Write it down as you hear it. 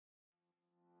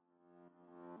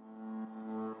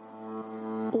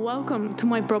Welcome to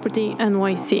My Property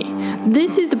NYC.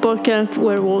 This is the podcast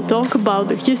where we'll talk about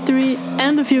the history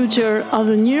and the future of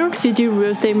the New York City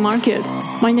real estate market.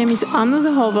 My name is Anna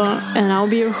Zahova and I'll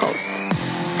be your host.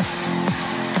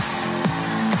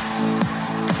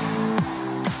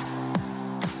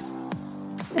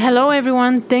 Hello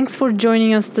everyone, thanks for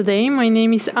joining us today. My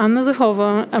name is Anna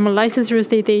Zahova. I'm a licensed real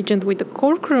estate agent with the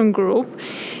Corcoran Group,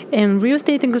 and real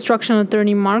estate and construction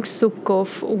attorney Mark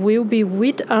Subkov will be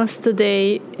with us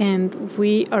today, and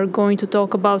we are going to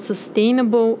talk about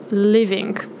sustainable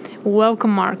living.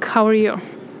 Welcome, Mark. How are you?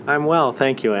 I'm well,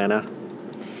 thank you, Anna.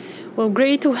 Well,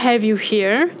 great to have you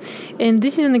here. And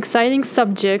this is an exciting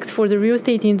subject for the real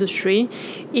estate industry.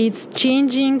 It's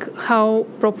changing how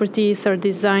properties are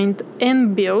designed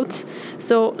and built.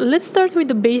 So let's start with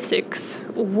the basics.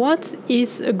 What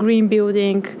is a green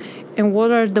building, and what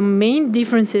are the main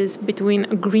differences between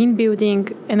a green building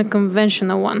and a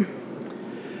conventional one?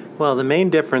 Well, the main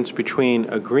difference between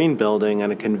a green building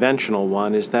and a conventional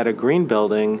one is that a green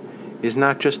building is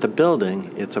not just a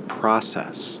building, it's a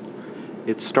process.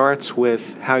 It starts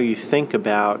with how you think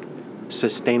about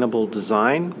sustainable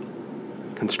design,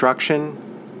 construction,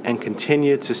 and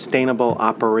continued sustainable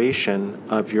operation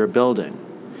of your building.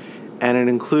 And it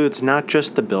includes not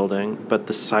just the building, but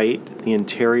the site, the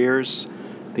interiors,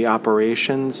 the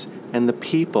operations, and the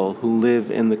people who live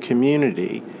in the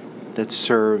community that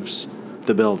serves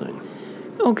the building.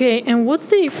 Okay, and what's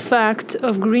the effect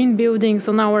of green buildings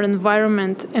on our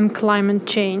environment and climate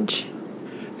change?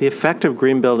 The effect of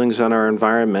green buildings on our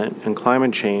environment and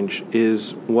climate change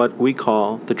is what we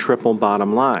call the triple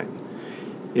bottom line.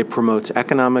 It promotes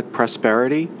economic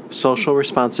prosperity, social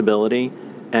responsibility,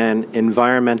 and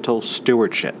environmental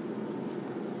stewardship.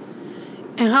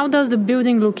 And how does the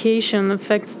building location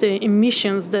affect the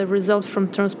emissions that result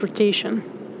from transportation?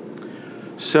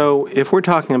 So if we're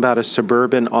talking about a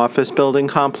suburban office building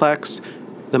complex,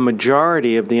 the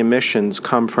majority of the emissions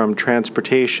come from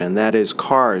transportation, that is,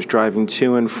 cars driving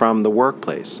to and from the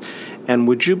workplace. And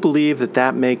would you believe that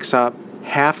that makes up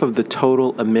half of the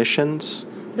total emissions?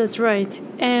 That's right.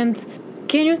 And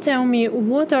can you tell me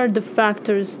what are the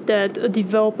factors that a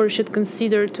developer should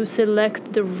consider to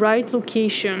select the right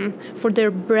location for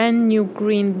their brand new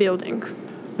green building?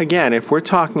 Again, if we're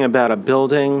talking about a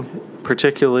building,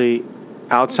 particularly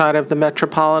outside of the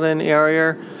metropolitan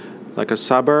area, like a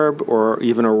suburb or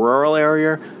even a rural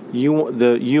area,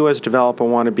 you as developer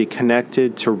want to be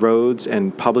connected to roads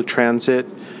and public transit,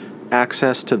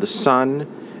 access to the sun,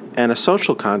 and a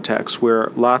social context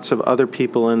where lots of other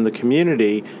people in the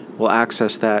community will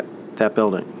access that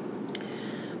building.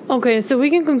 Okay, so we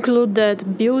can conclude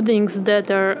that buildings that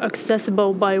are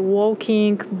accessible by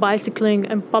walking, bicycling,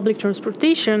 and public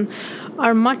transportation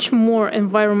are much more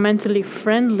environmentally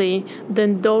friendly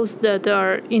than those that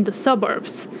are in the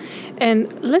suburbs.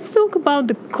 And let's talk about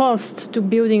the cost to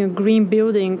building a green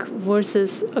building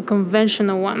versus a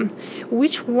conventional one.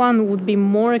 Which one would be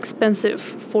more expensive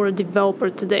for a developer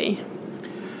today?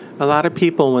 A lot of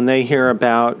people, when they hear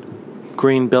about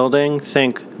green building,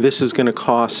 think this is going to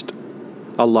cost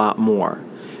a lot more.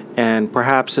 And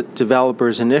perhaps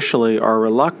developers initially are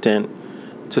reluctant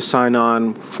to sign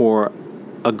on for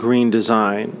a green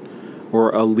design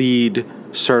or a LEED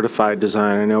certified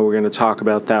design. I know we're going to talk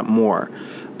about that more.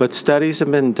 But studies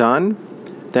have been done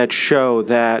that show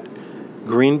that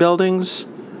green buildings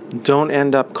don't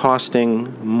end up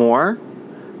costing more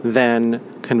than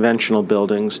conventional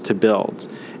buildings to build.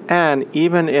 And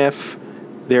even if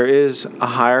there is a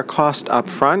higher cost up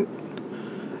front,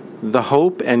 the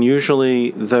hope and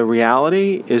usually the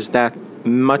reality is that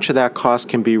much of that cost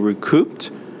can be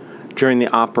recouped during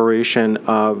the operation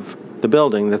of the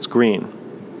building that's green.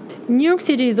 New York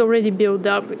City is already built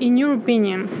up. In your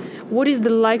opinion, what is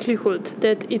the likelihood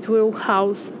that it will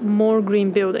house more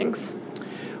green buildings?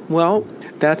 Well,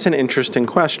 that's an interesting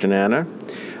question, Anna.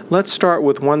 Let's start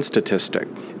with one statistic.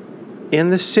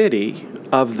 In the city,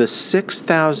 of the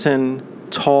 6,000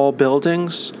 tall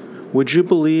buildings, would you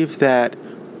believe that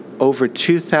over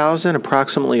 2,000,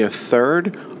 approximately a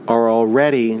third, are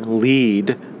already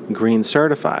LEED green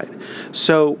certified?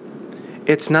 So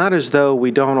it's not as though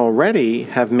we don't already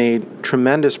have made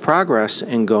tremendous progress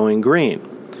in going green.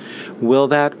 Will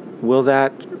that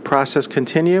process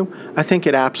continue? I think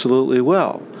it absolutely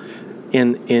will.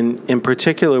 In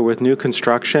particular with new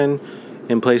construction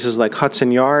in places like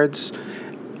Hudson Yards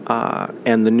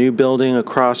and the new building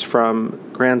across from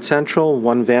Grand Central,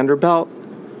 One Vanderbilt,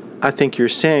 I think you're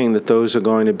seeing that those are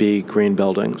going to be green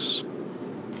buildings.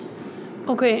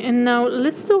 Okay, and now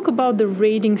let's talk about the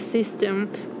rating system.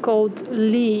 called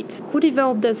LEED. Who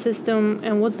developed that system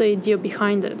and what's the idea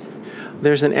behind it?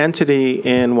 There's an entity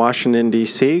in Washington,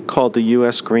 D.C. called the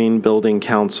U.S. Green Building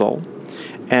Council,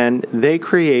 and they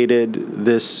created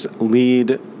this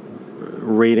LEED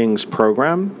ratings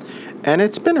program, and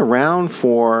it's been around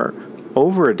for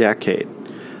over a decade.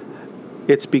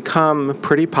 It's become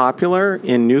pretty popular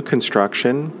in new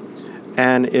construction,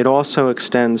 and it also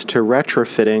extends to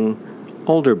retrofitting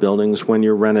older buildings when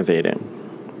you're renovating.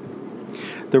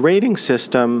 The rating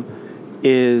system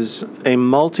is a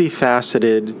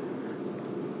multifaceted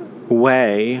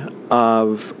way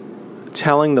of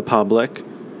telling the public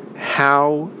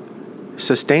how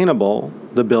sustainable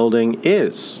the building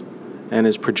is and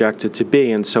is projected to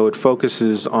be. And so it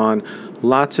focuses on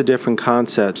lots of different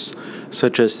concepts,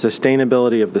 such as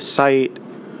sustainability of the site,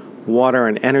 water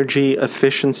and energy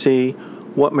efficiency,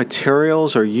 what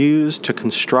materials are used to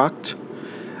construct,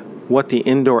 what the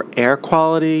indoor air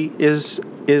quality is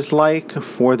like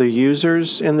for the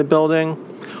users in the building.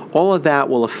 All of that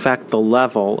will affect the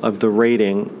level of the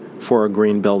rating for a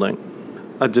green building.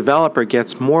 A developer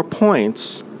gets more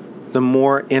points the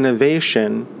more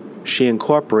innovation she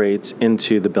incorporates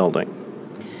into the building.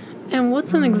 And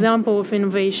what's an example of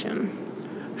innovation?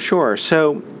 Sure.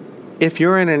 So if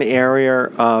you're in an area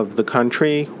of the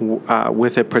country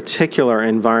with a particular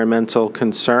environmental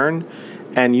concern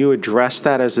and you address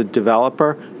that as a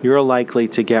developer, you're likely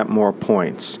to get more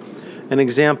points. An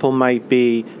example might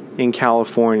be in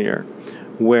California,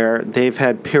 where they've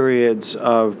had periods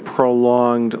of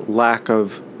prolonged lack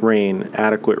of rain,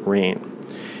 adequate rain.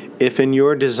 If in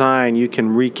your design you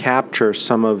can recapture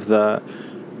some of the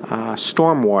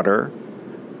stormwater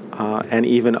and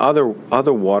even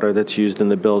other water that's used in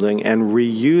the building and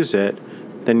reuse it,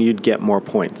 then you'd get more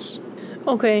points.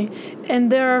 Okay,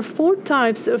 and there are 4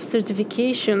 types of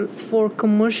certifications for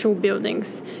commercial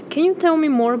buildings. Can you tell me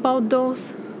more about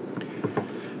those?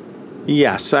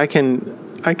 Yes, I can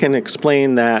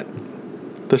explain that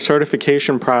the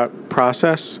certification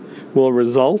process will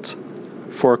result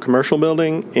for a commercial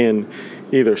building in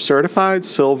either certified,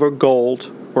 silver,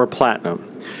 gold, or platinum.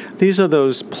 These are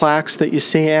those plaques that you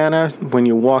see, Anna, when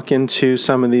you walk into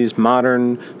some of these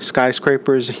modern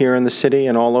skyscrapers here in the city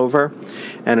and all over,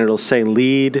 and it'll say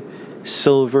LEED,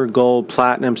 silver, gold,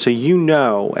 platinum. So you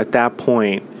know at that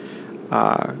point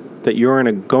that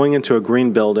you're going into a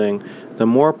green building. The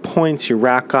more points you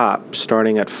rack up,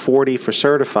 starting at 40 for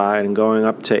certified and going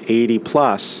up to 80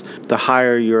 plus, the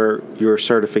higher your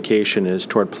certification is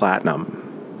toward platinum.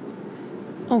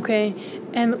 Okay,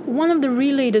 and one of the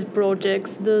related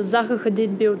projects, the Zaha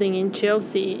Hadid building in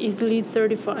Chelsea, is LEED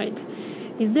certified.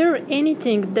 Is there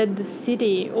anything that the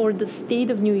city or the state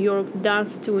of New York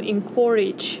does to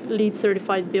encourage LEED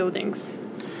certified buildings?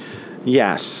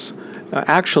 Yes.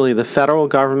 Actually, the federal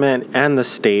government and the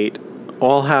state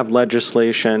all have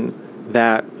legislation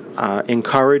that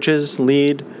encourages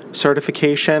LEED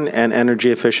certification and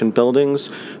energy efficient buildings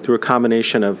through a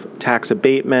combination of tax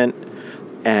abatement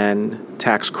and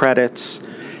tax credits.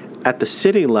 At the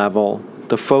city level,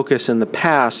 the focus in the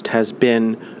past has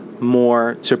been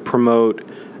more to promote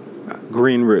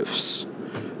green roofs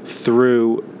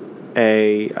through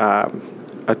a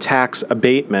tax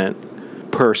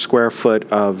abatement per square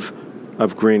foot of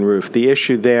green roof. The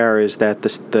issue there is that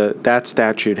that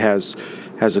statute has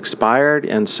expired,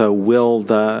 and so will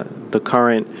the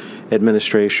current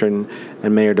administration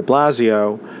and Mayor de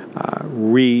Blasio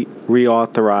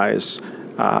reauthorize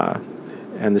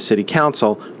and the City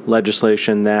Council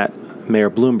legislation that Mayor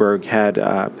Bloomberg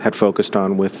had focused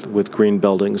on with green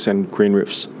buildings and green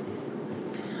roofs.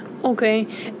 Okay,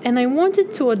 and I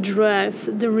wanted to address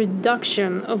the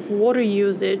reduction of water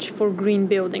usage for green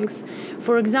buildings.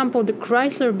 For example, the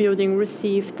Chrysler building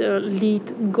received a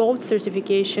LEED Gold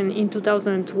certification in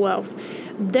 2012.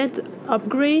 That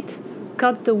upgrade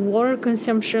cut the water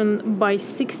consumption by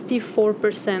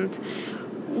 64%.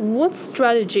 What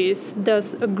strategies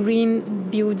does a green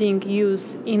building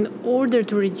use in order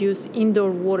to reduce indoor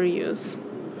water use?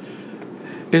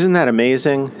 Isn't that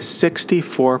amazing?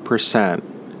 64%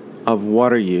 of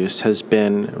water use has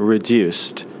been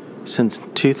reduced since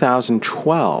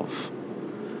 2012,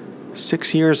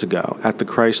 6 years ago at the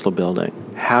Chrysler building.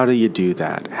 How do you do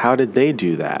that? How did they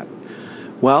do that?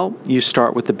 Well, you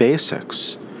start with the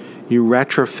basics. You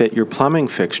retrofit your plumbing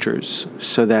fixtures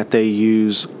so that they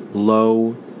use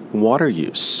low water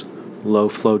use, low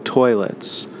flow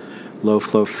toilets, low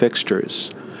flow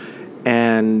fixtures,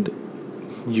 and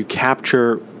you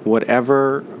capture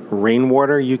whatever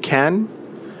rainwater you can,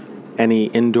 any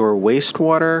indoor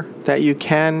wastewater that you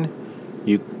can,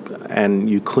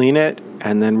 you clean it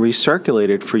and then recirculate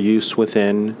it for use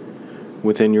within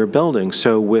your building.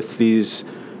 So with these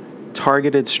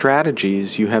targeted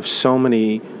strategies, you have so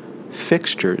many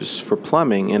fixtures for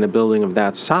plumbing in a building of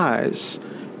that size,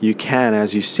 you can,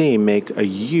 as you see, make a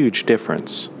huge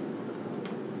difference.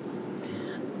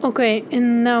 Okay,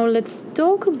 and now let's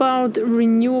talk about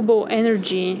renewable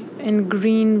energy and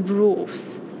green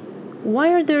roofs. Why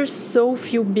are there so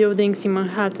few buildings in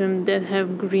Manhattan that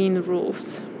have green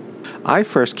roofs? I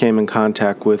first came in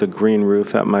contact with a green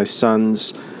roof at my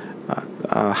son's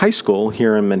high school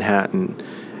here in Manhattan.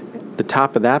 The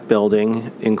top of that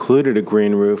building included a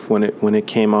green roof when it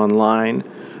came online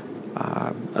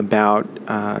about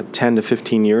 10 to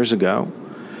 15 years ago.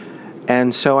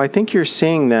 And so I think you're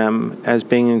seeing them as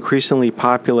being increasingly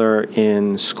popular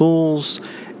in schools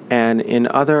and in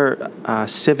other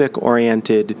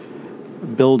civic-oriented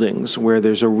buildings where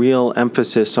there's a real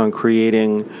emphasis on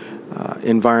creating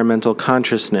environmental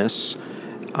consciousness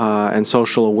and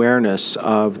social awareness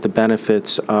of the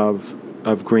benefits of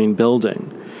green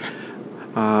building.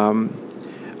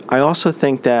 I also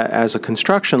think that as a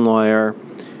construction lawyer,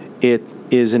 it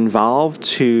is involved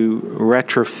to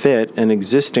retrofit an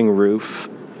existing roof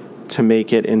to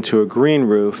make it into a green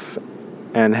roof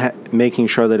and making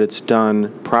sure that it's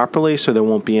done properly so there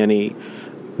won't be any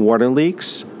water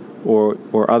leaks or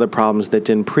other problems that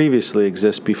didn't previously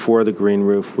exist before the green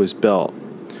roof was built.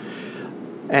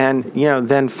 And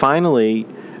then finally,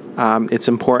 it's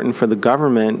important for the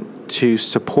government to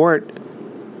support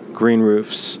green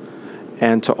roofs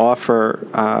and to offer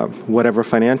whatever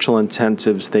financial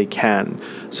incentives they can.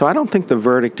 So I don't think the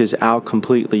verdict is out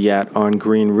completely yet on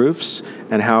green roofs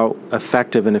and how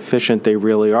effective and efficient they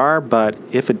really are, but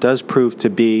if it does prove to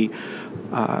be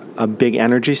a big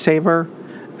energy saver,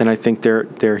 then I think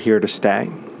they're here to stay.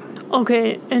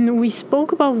 Okay, and we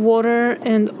spoke about water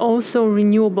and also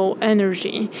renewable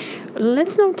energy.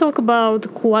 Let's now talk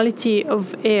about quality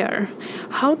of air.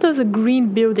 How does a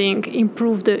green building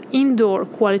improve the indoor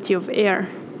quality of air?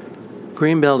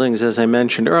 Green buildings, as I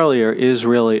mentioned earlier, is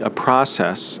really a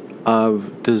process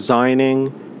of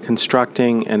designing,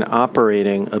 constructing, and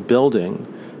operating a building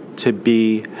to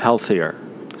be healthier,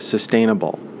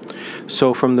 sustainable.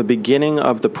 So from the beginning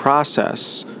of the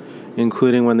process,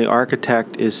 including when the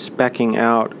architect is speccing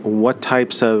out what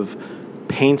types of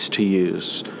paints to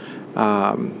use,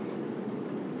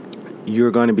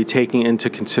 you're going to be taking into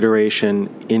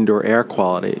consideration indoor air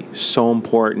quality, so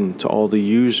important to all the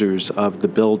users of the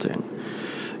building.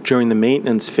 During the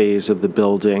maintenance phase of the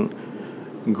building,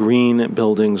 green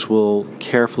buildings will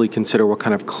carefully consider what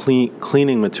kind of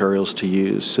cleaning materials to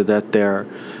use so that they're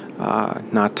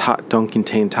don't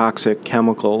contain toxic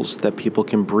chemicals that people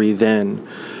can breathe in.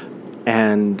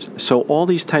 And so all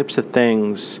these types of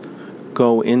things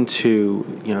go into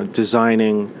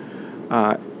designing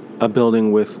a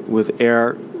building with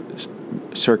air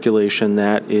circulation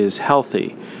that is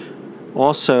healthy.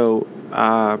 Also,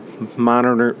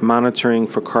 monitoring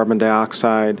for carbon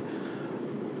dioxide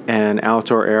and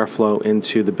outdoor airflow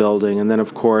into the building, and then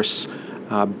of course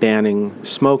banning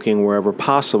smoking wherever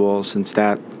possible, since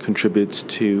that contributes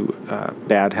to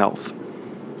bad health.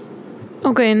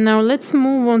 Okay, now let's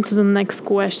move on to the next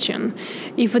question.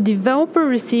 If a developer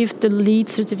receives the LEED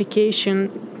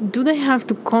certification, do they have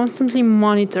to constantly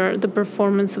monitor the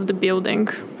performance of the building?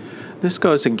 This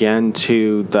goes again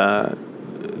to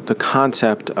the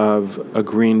concept of a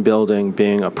green building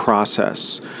being a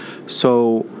process.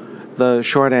 So the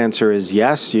short answer is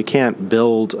yes, you can't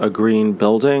build a green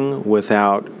building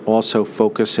without also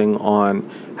focusing on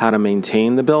how to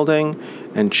maintain the building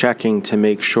and checking to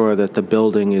make sure that the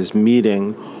building is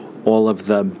meeting all of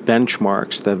the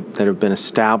benchmarks that have been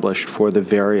established for the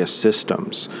various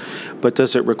systems. But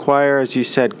does it require, as you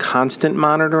said, constant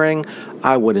monitoring?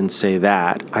 I wouldn't say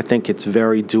that. I think it's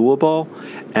very doable,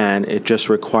 and it just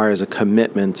requires a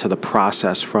commitment to the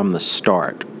process from the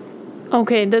start.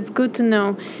 Okay, that's good to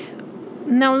know.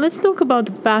 Now let's talk about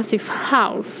the passive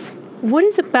house. What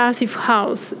is a passive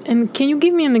house, and can you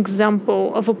give me an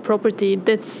example of a property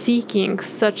that's seeking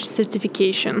such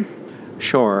certification?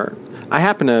 Sure. I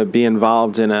happen to be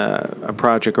involved in a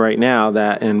project right now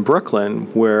that in Brooklyn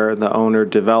where the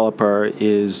owner-developer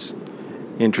is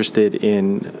interested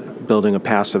in building a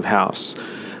passive house.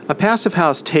 A passive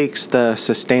house takes the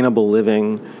sustainable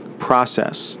living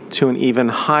process to an even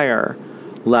higher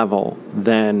level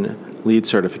than LEED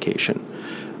certification,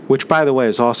 which, by the way,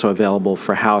 is also available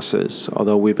for houses,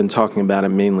 although we've been talking about it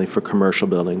mainly for commercial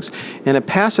buildings. In a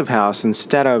passive house,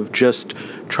 instead of just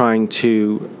trying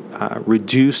to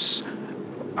reduce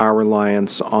our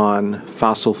reliance on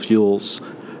fossil fuels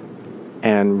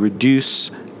and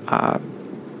reduce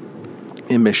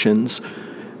emissions,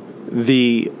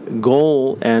 The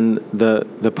goal and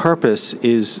the purpose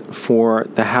is for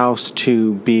the house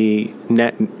to be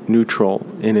net neutral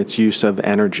in its use of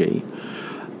energy.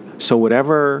 So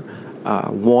whatever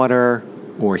water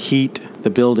or heat the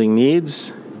building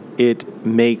needs, it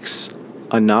makes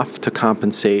enough to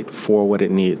compensate for what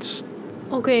it needs.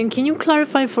 Okay, and can you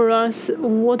clarify for us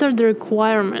what are the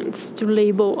requirements to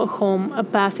label a home a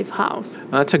passive house?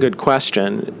 That's a good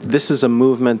question. This is a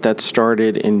movement that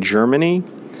started in Germany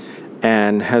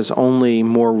and has only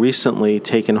more recently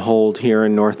taken hold here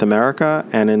in North America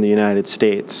and in the United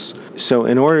States. So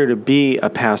in order to be a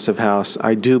passive house,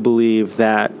 I do believe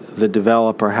that the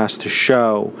developer has to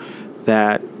show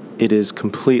that it is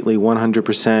completely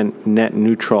 100% net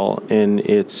neutral in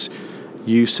its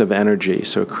use of energy,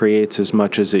 so it creates as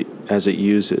much as it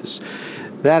uses.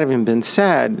 That having been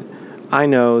said, I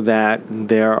know that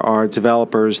there are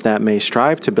developers that may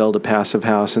strive to build a passive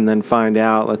house and then find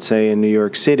out, let's say in New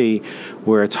York City,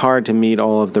 where it's hard to meet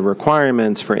all of the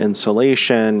requirements for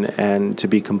insulation and to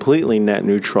be completely net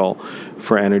neutral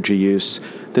for energy use,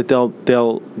 that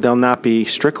they'll not be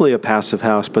strictly a passive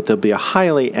house, but they'll be a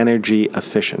highly energy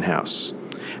efficient house.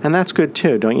 And that's good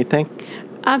too, don't you think?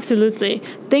 Absolutely.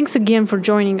 Thanks again for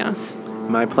joining us.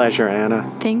 My pleasure, Anna.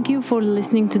 Thank you for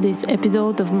listening to this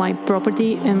episode of My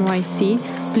Property NYC.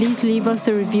 Please leave us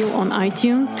a review on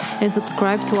iTunes and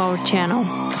subscribe to our channel.